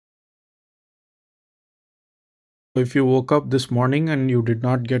If you woke up this morning and you did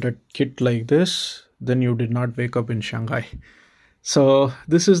not get a kit like this, then you did not wake up in Shanghai. So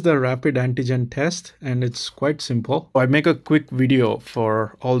this is the rapid antigen test and it's quite simple. I make a quick video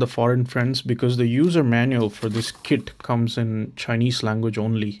for all the foreign friends because the user manual for this kit comes in Chinese language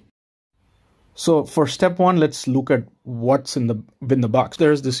only. So for step one, let's look at what's in the box.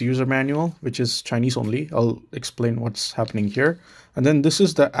 There's this user manual, which is Chinese only. I'll explain what's happening here. And then this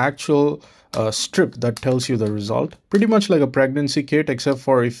is the actual strip that tells you the result. Pretty much like a pregnancy kit, except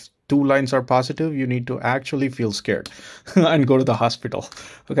for if 2 lines are positive, you need to actually feel scared and go to the hospital.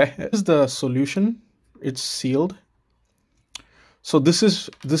 Okay, this is the solution. It's sealed. So this is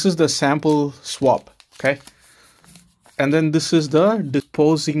the sample swab. Okay, and then this is the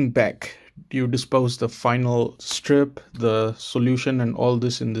disposing bag. You dispose the final strip, the solution, and all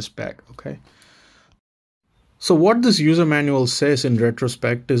this in this bag. Okay. So what this user manual says in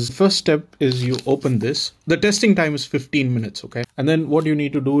retrospect is first step is you open this. The testing time is 15 minutes. Okay. And then what you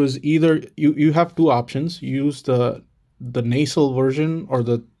need to do is either you have 2 options. Use the nasal version or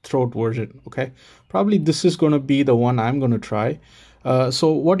the throat version. Okay. Probably this is going to be the one I'm going to try.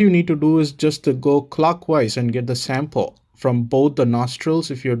 So what you need to do is just to go clockwise and get the sample from both the nostrils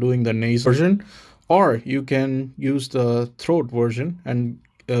if you're doing the nasal version, or you can use the throat version and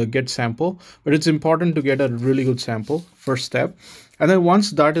get sample. But it's important to get a really good sample, first step. And then once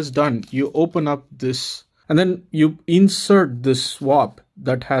that is done, you open up this and then you insert this swab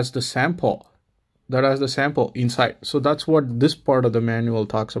that has the sample inside. So that's what this part of the manual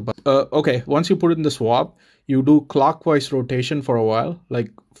talks about. Okay, once you put in the swab, you do clockwise rotation for a while,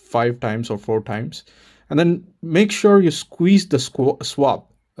 like 5 times or 4 times. And then make sure you squeeze the swab,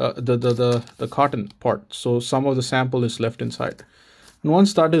 the cotton part, so some of the sample is left inside. And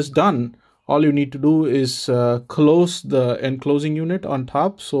once that is done, all you need to do is close the enclosing unit on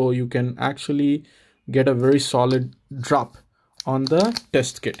top so you can actually get a very solid drop on the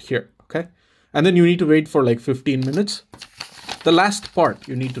test kit here. Okay. And then you need to wait for like 15 minutes. The last part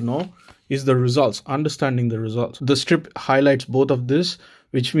you need to know is the results, understanding the results. The strip highlights both of this,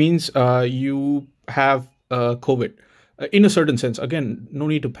 which means you have COVID in a certain sense. Again, no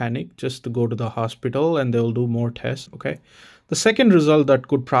need to panic, just to go to the hospital and they'll do more tests. Okay. The second result that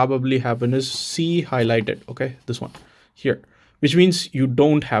could probably happen is C highlighted. Okay. This one here, which means you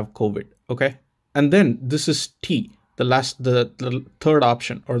don't have COVID. Okay. And then this is T, the third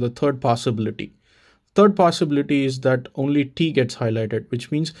option or the third possibility. Third possibility is that only T gets highlighted,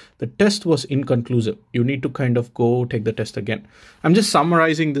 which means the test was inconclusive. You need to kind of go take the test again. I'm just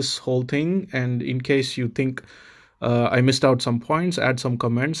summarizing this whole thing, and in case you think I missed out some points, add some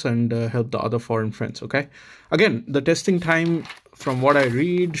comments and help the other foreign friends. Okay. Again, the testing time from what I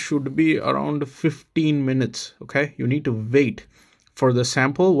read should be around 15 minutes. Okay. You need to wait for the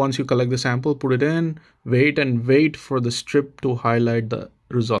sample. Once you collect the sample, put it in, wait for the strip to highlight the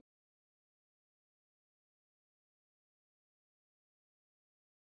result.